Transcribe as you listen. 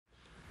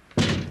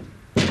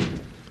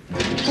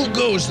Who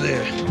goes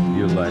there?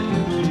 You like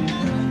it.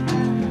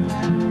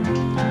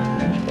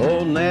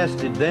 Old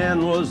Nasty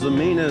Dan was the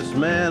meanest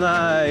man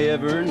I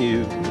ever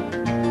knew.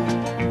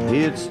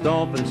 He'd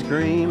stomp and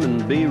scream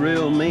and be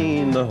real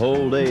mean the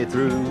whole day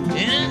through.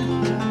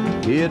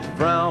 Yeah? He'd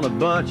frown a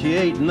bunch, he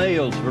ate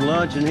nails for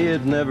lunch, and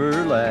he'd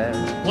never laugh.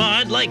 Well,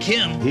 I'd like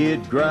him.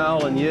 He'd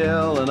growl and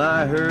yell, and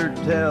I heard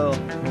tell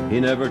he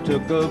never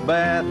took a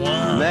bath.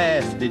 Wow.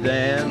 Nasty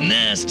Dan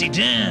Nasty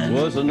Dan.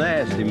 was a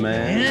nasty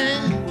man.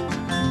 Yeah?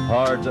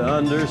 Hard to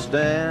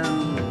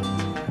understand,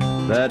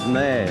 that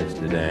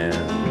Nasty Dan.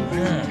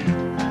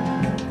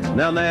 Yeah.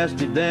 Now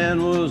Nasty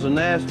Dan was a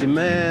nasty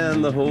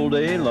man the whole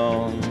day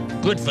long.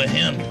 Good for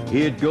him.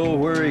 He'd go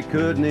where he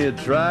could and he'd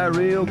try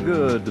real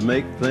good to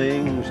make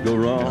things go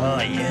wrong.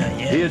 Oh, yeah.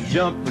 He'd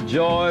jump for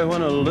joy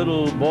when a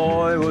little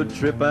boy would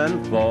trip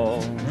and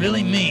fall.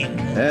 Really mean.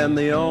 And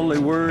the only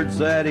words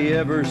that he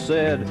ever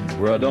said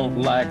were, "I don't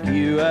like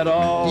you at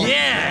all."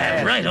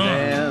 Yeah, right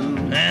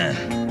on.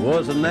 Dan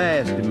was a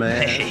nasty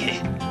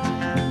man.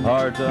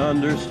 Hard to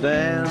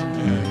understand,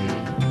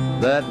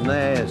 that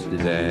Nasty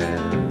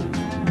Dan.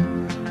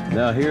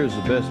 Now here's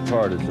the best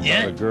part. It's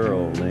about a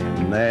girl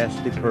named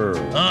Nasty Pearl.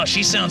 Oh,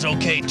 she sounds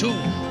okay, too.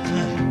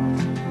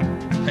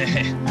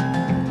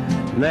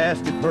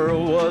 Nasty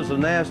Pearl was a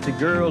nasty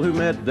girl who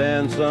met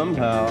Dan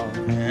somehow.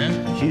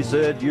 Yeah? She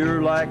said,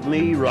 "You're like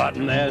me,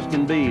 rotten as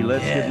can be.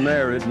 Let's get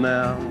married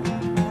now."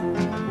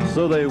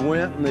 So they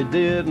went and they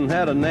did and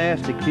had a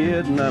nasty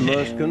kid, and I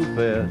must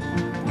confess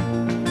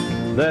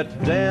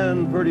that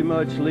Dan pretty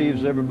much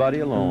leaves everybody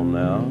alone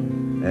now,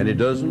 and he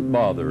doesn't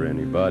bother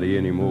anybody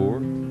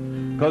anymore.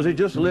 'Cause he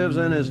just lives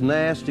in his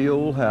nasty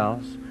old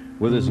house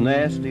with his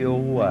nasty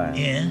old wife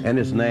and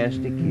his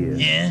nasty kid.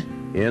 Yeah?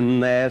 In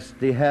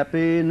nasty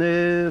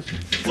happiness.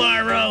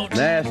 Far out.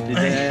 Nasty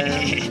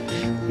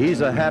Dan,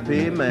 he's a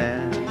happy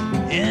man.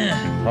 Yeah.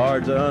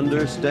 Hard to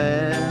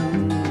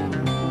understand,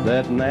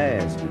 that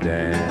Nasty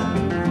Dan.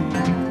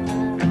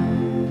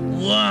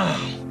 Wow.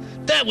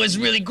 That was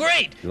really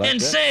great. You like And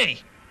that? say,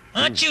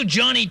 aren't you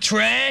Johnny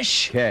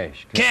Trash?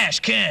 Cash.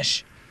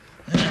 Cash.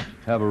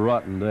 Have a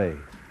rotten day.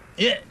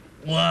 Yeah.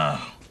 Wow.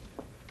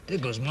 There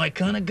goes my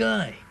kind of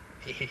guy.